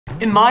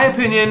In my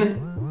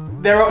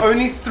opinion, there are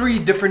only 3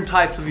 different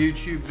types of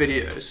YouTube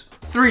videos.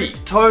 3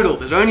 total.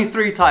 There's only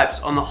 3 types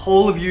on the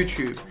whole of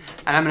YouTube.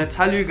 And I'm going to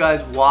tell you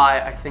guys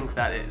why I think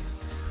that is.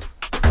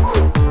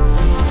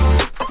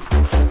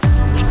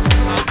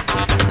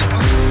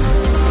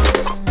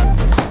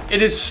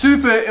 It is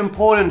super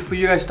important for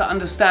you guys to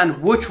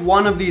understand which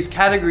one of these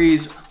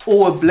categories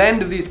or a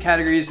blend of these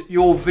categories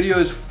your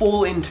videos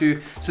fall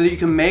into, so that you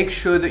can make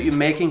sure that you're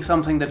making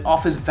something that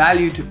offers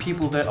value to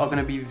people that are going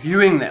to be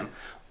viewing them.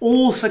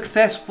 All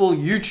successful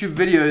YouTube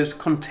videos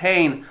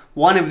contain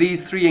one of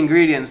these 3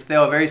 ingredients. They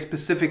are very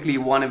specifically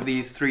one of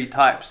these 3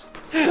 types.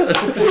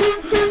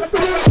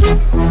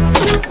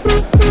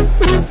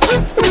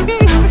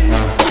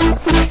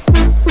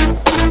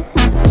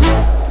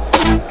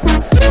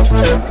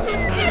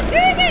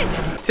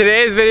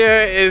 Today's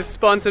video is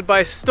sponsored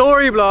by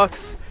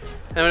Storyblocks.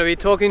 I'm going to be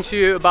talking to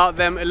you about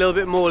them a little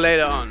bit more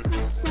later on.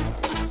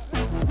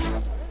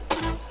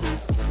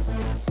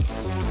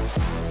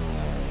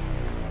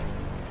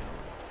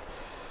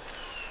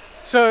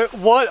 So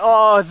what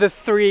are the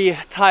 3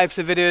 types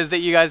of videos that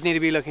you guys need to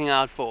be looking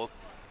out for?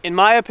 In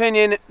my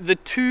opinion, the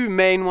 2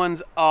 main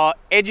ones are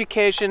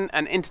education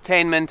and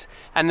entertainment,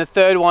 and the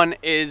third one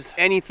is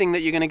anything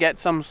that you're going to get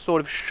some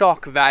sort of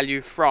shock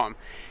value from.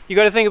 You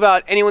got to think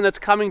about anyone that's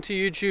coming to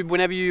YouTube.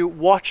 Whenever you're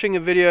watching a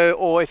video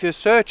or if you're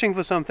searching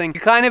for something,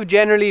 you're kind of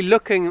generally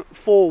looking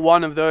for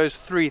one of those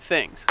 3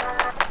 things.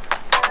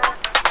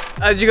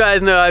 As you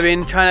guys know, I've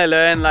been trying to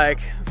learn like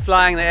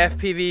flying the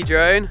FPV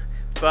drone,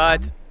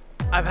 but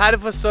I've had it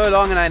for so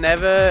long and I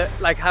never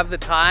like have the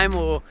time,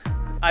 or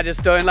I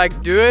just don't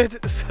like do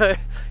it. So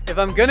if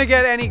I'm gonna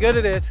get any good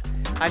at it,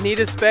 I need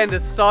to spend a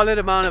solid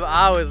amount of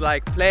hours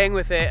like playing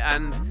with it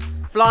and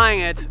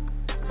flying it.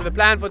 So the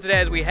plan for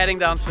today is we're heading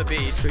down to the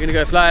beach. We're gonna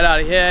go fly it out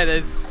of here.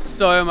 There's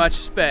so much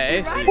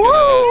space. Right.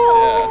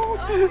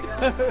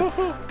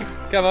 Yeah.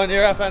 Come on,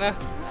 you're up, Anna.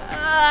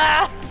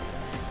 I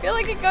feel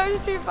like it goes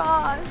too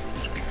fast.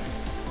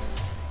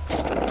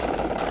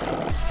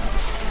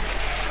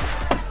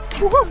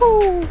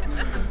 Woohoo!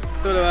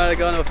 Thought I might have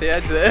gone off the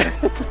edge there.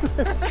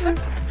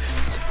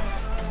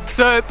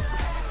 So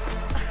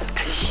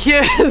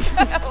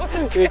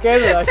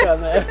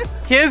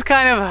here's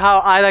kind of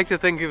how I like to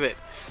think of it.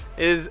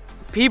 Is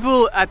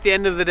people at the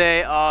end of the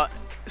day are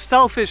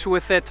selfish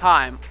with their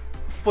time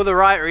for the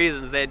right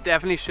reasons. They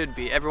definitely should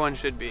be. Everyone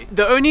should be.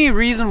 The only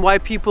reason why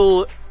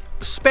people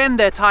spend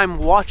their time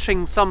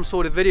watching some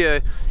sort of video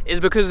is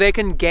because they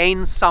can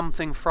gain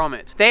something from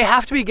it. They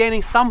have to be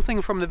gaining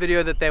something from the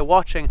video that they're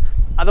watching,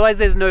 otherwise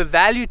there's no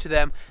value to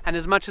them, and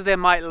as much as they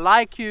might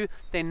like you,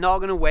 they're not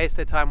going to waste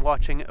their time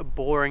watching a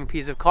boring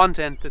piece of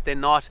content that they're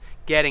not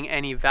getting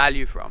any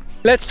value from.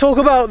 Let's talk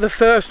about the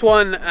first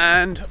one,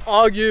 and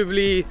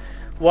arguably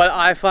what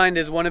I find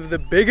is one of the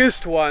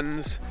biggest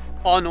ones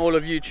on all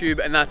of YouTube,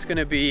 and that's going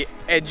to be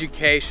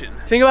education.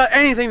 Think about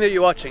anything that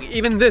you're watching,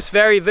 even this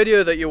very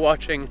video that you're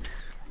watching.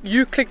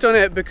 You clicked on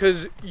it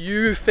because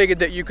you figured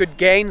that you could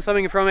gain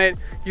something from it,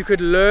 you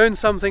could learn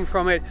something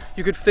from it,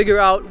 you could figure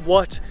out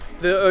what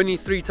the only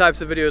 3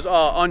 types of videos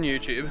are on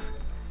YouTube.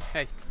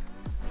 Hey.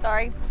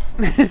 Sorry.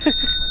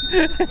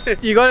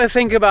 You got to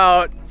think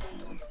about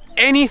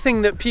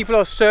anything that people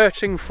are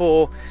searching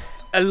for.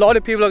 A lot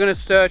of people are going to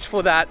search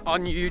for that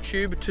on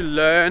YouTube to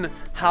learn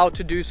how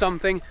to do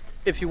something.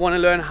 If you want to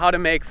learn how to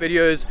make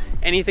videos,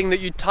 anything that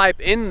you type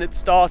in that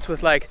starts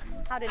with like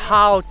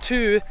how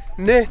to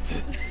knit,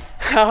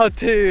 how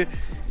to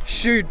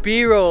shoot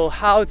B-roll,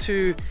 how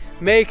to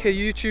make a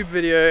YouTube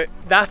video,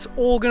 that's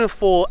all gonna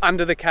fall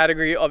under the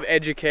category of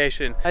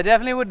education. I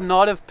definitely would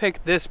not have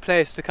picked this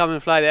place to come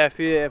and fly the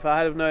FPV if I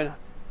had have known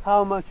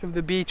how much of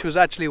the beach was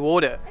actually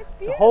water.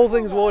 The whole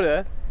thing's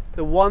water.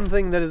 The one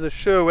thing that is a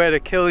sure way to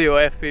kill your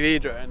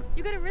FPV drone,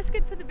 you gotta risk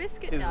it for the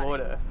biscuit, is darling.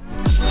 water.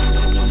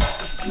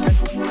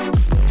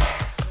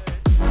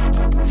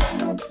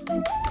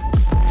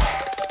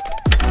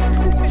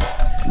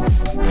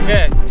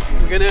 Okay,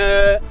 we're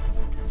gonna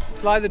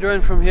fly the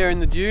drone from here in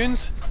the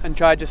dunes and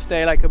try to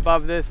stay like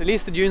above this. At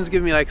least the dunes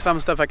give me like some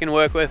stuff I can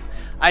work with.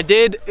 I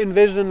did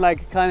envision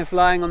like kind of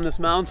flying on this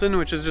mountain,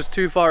 which is just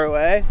too far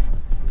away.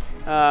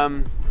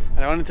 And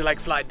I wanted to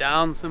like fly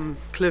down some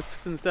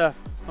cliffs and stuff,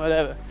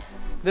 whatever.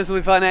 This will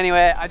be fun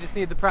anyway. I just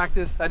need the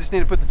practice. I just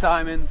need to put the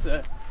time in.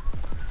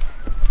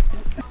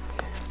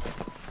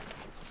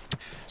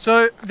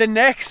 So the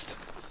next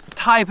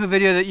type of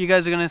video that you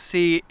guys are going to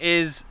see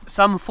is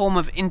some form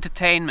of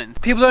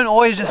entertainment. People don't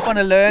always just want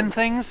to learn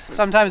things.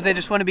 Sometimes they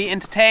just want to be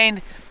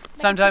entertained.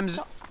 Sometimes,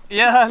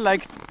 yeah,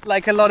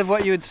 like a lot of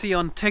what you would see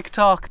on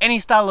TikTok. Any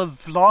style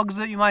of vlogs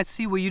that you might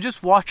see where you're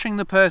just watching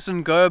the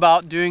person go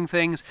about doing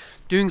things,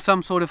 doing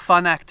some sort of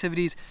fun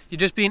activities. You're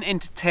just being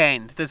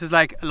entertained. This is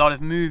like a lot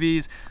of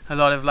movies, a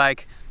lot of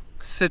like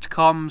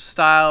sitcom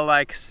style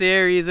like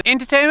series.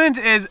 Entertainment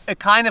is a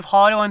kind of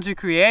harder one to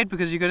create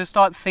because you got to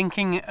start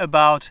thinking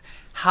about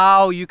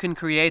how you can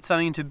create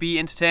something to be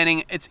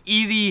entertaining. It's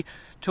easy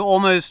to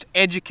almost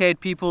educate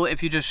people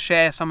if you just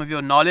share some of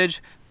your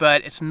knowledge,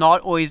 but it's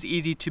not always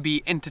easy to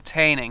be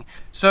entertaining.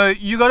 So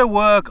you got to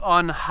work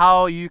on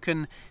how you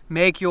can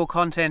make your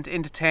content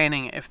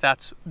entertaining if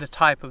that's the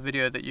type of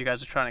video that you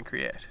guys are trying to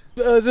create.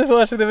 I was just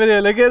watching the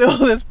video, look at all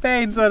this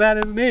paint on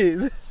Hannah's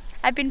knees.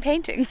 I've been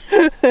painting.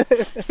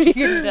 You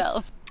can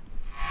tell.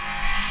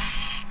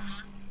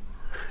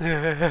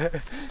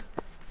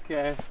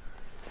 Okay.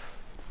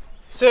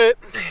 So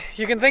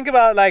you can think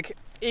about like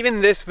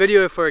even this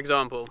video, for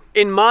example.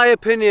 In my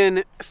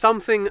opinion,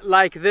 something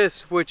like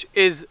this, which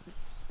is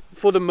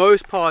for the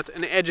most part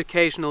an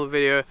educational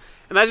video.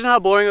 Imagine how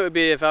boring it would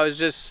be if I was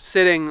just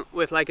sitting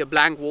with like a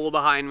blank wall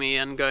behind me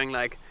and going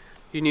like,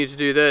 you need to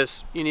do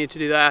this, you need to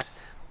do that.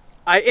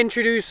 I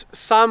introduce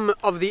some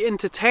of the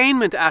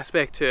entertainment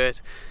aspect to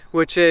it,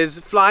 which is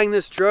flying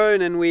this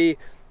drone and we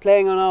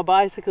playing on our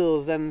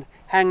bicycles and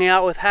hanging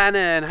out with Hannah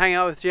and hanging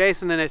out with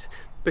Jason, and it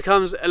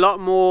becomes a lot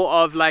more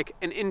of like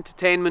an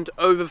entertainment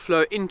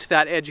overflow into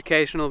that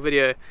educational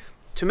video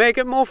to make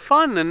it more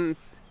fun and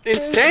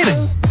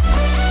entertaining.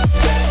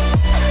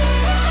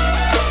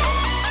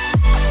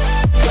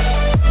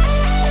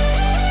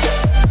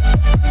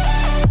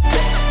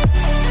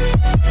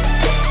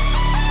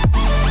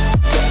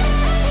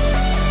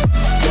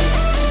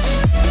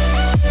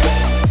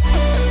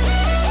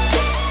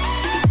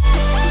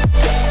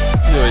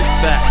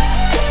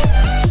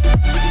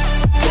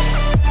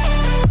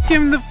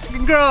 Give him the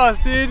fucking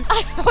grass, dude.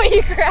 I thought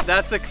you crashed.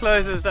 That's the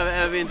closest I've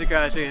ever been to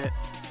crashing it.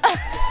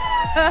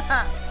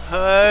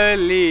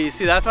 Holy,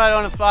 see, that's why I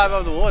don't want to fly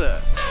above the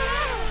water.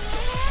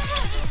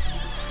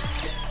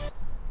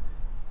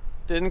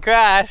 Didn't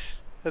crash.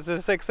 That's a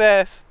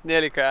success.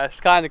 Nearly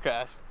crashed, kind of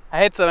crashed. I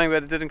hit something,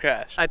 but it didn't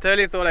crash. I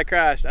totally thought I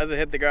crashed as I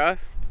hit the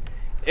grass.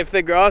 If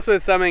the grass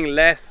was something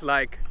less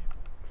like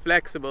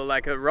flexible,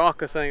 like a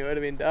rock or something, it would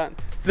have been done.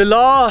 The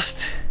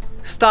last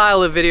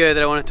style of video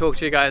that I want to talk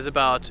to you guys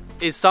about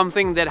is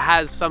something that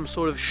has some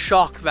sort of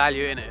shock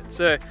value in it.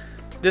 So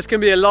this can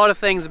be a lot of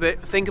things,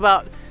 but think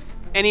about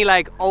any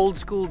like old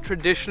school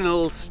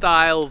traditional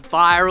style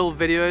viral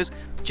videos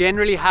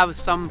generally have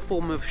some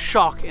form of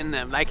shock in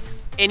them. Like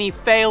any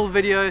fail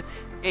video,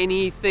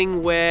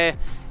 anything where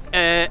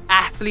an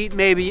athlete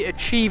maybe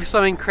achieves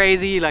something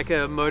crazy, like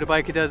a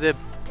motorbiker does a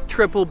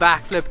triple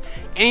backflip,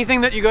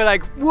 anything that you go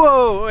like,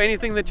 whoa,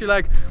 anything that you're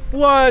like,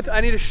 what, I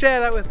need to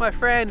share that with my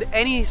friend,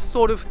 any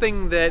sort of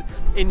thing that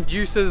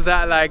induces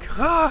that like,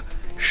 ah.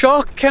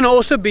 Shock can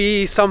also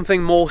be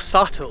something more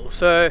subtle,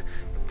 so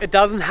it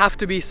doesn't have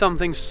to be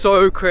something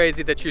so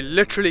crazy that you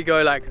literally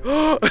go like,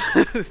 oh.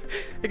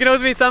 It can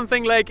also be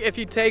something like, if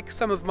you take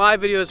some of my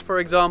videos for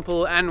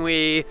example and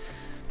we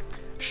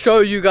show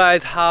you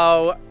guys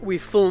how we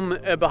film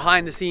a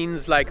behind the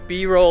scenes like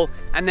B-roll,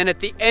 and then at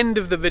the end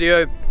of the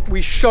video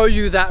we show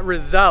you that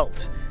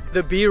result,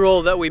 the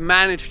B-roll that we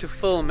managed to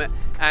film,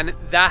 and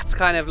that's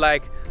kind of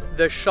like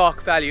the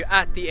shock value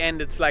at the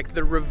end. It's like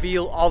the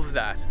reveal of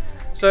that.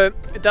 So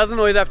it doesn't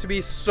always have to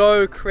be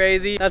so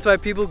crazy. That's why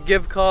people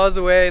give cars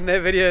away in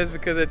their videos,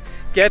 because it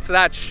gets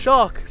that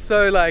shock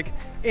so like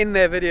in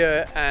their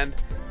video, and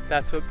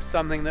that's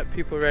something that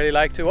people really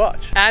like to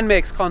watch, and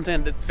makes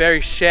content that's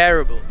very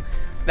shareable.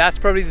 That's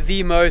probably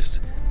the most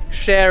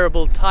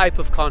shareable type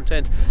of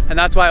content, and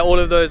that's why all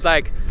of those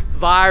like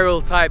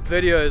viral type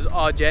videos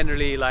are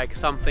generally like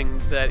something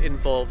that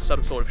involves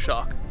some sort of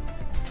shock.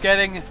 It's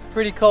getting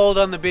pretty cold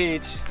on the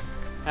beach,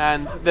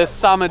 and this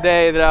summer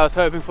day that I was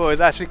hoping for is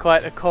actually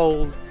quite a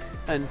cold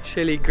and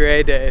chilly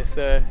grey day,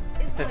 so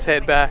let's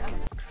head back.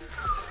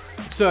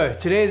 So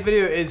today's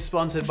video is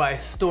sponsored by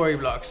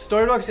Storyblocks.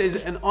 Storyblocks is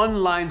an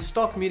online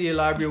stock media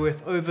library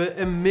with over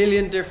 1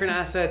 million different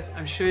assets.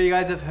 I'm sure you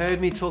guys have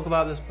heard me talk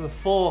about this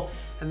before,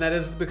 and that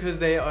is because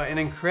they are an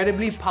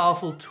incredibly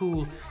powerful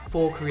tool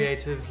for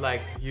creators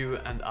like you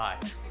and I.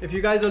 If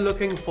you guys are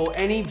looking for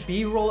any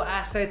B-roll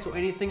assets or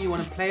anything you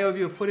want to play over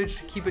your footage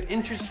to keep it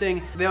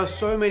interesting, there are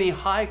so many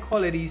high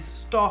quality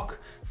stock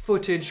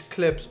footage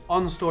clips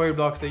on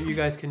Storyblocks that you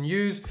guys can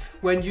use.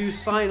 When you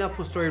sign up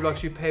for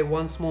Storyblocks, you pay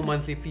one small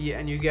monthly fee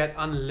and you get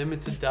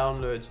unlimited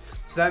downloads.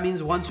 So that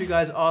means once you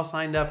guys are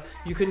signed up,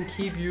 you can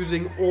keep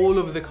using all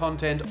of the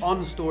content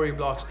on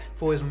Storyblocks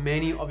for as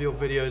many of your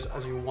videos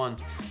as you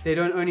want. They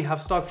don't only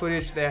have stock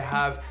footage, they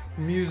have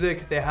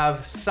music, they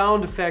have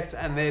sound effects,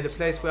 and they're the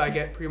place where I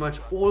get pretty much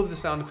all of the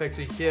sound effects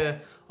you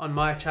hear on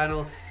my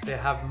channel. They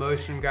have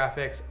motion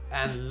graphics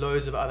and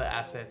loads of other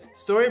assets.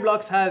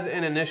 Storyblocks has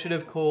an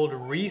initiative called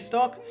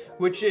Restock,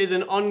 which is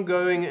an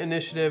ongoing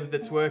initiative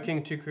that's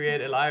working to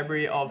create a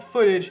library of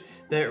footage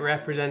that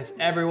represents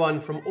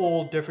everyone from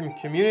all different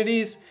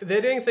communities.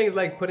 They're doing things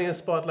like putting a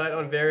spotlight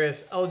on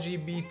various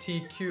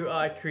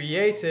LGBTQI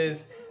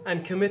creators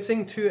and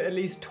committing to at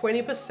least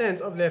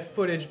 20% of their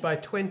footage by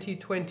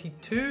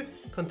 2022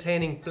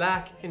 containing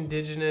Black,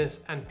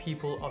 Indigenous, and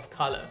people of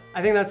color.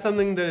 I think that's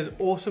something that is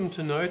awesome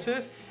to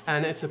notice,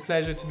 and it's a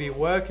pleasure to be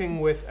working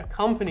with a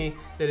company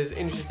that is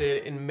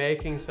interested in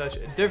making such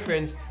a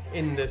difference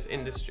in this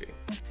industry.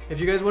 If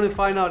you guys want to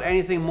find out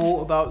anything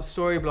more about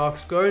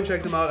Storyblocks, go and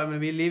check them out. I'm going to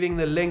be leaving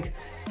the link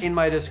in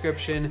my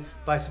description.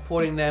 By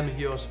supporting them,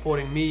 you're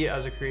supporting me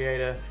as a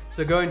creator,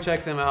 So go and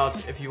check them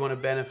out if you want to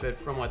benefit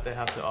from what they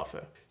have to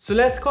offer. So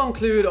let's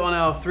conclude on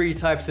our 3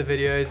 types of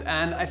videos,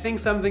 and I think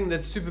something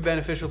that's super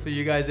beneficial for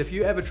you guys if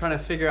you're ever trying to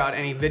figure out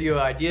any video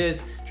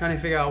ideas, trying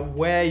to figure out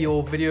where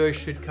your video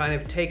should kind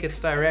of take its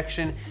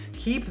direction,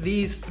 keep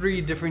these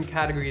 3 different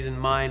categories in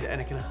mind,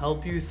 and it can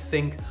help you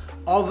think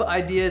of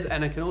ideas,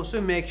 and it can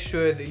also make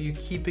sure that you're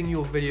keeping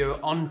your video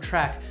on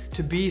track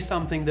to be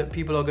something that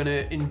people are going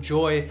to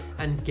enjoy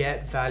and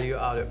get value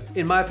out of.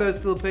 In my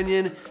personal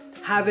opinion,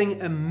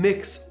 having a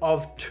mix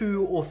of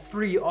 2 or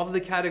 3 of the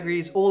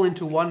categories all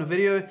into one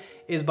video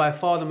is by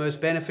far the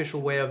most beneficial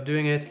way of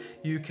doing it.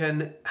 You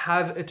can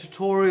have a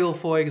tutorial,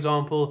 for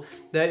example,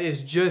 that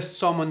is just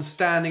someone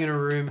standing in a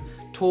room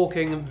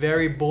talking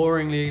very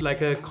boringly,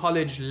 like a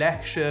college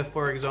lecture,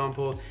 for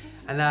example,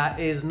 and that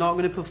is not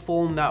going to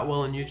perform that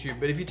well on YouTube.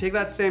 But if you take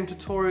that same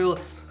tutorial,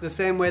 the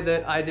same way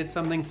that I did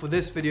something for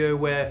this video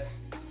where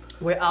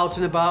we're out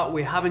and about,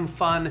 we're having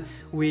fun,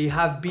 we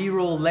have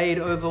B-roll laid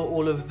over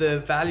all of the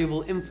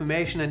valuable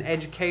information and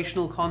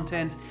educational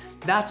content,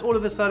 that's all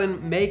of a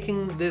sudden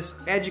making this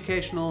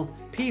educational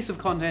piece of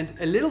content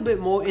a little bit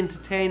more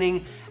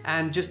entertaining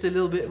and just a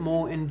little bit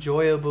more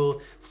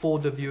enjoyable for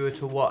the viewer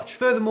to watch.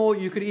 Furthermore,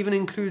 you could even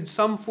include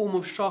some form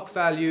of shock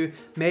value.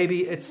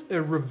 Maybe it's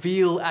a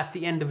reveal at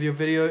the end of your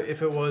video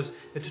if it was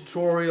a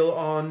tutorial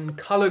on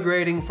color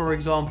grading, for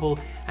example,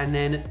 and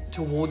then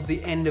towards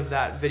the end of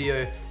that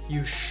video,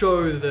 you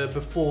show the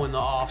before and the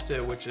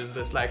after, which is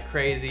this like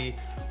crazy,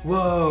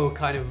 whoa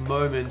kind of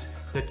moment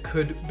that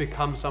could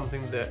become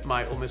something that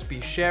might almost be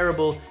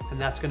shareable, and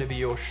that's going to be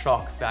your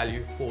shock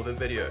value for the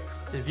video.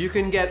 And if you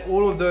can get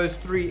all of those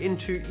 3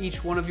 into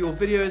each one of your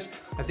videos,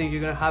 I think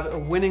you're going to have a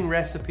winning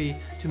recipe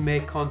to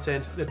make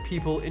content that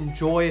people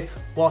enjoy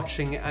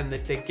watching and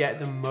that they get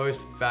the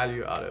most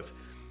value out of.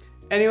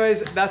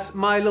 Anyways, that's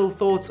my little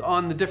thoughts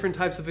on the different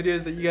types of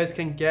videos that you guys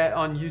can get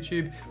on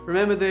YouTube.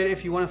 Remember that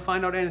if you want to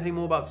find out anything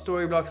more about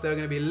story blocks, they're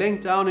going to be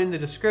linked down in the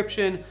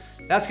description.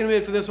 That's going to be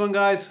it for this one,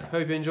 guys.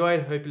 Hope you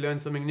enjoyed, hope you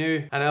learned something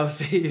new, and I'll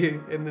see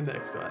you in the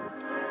next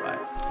one.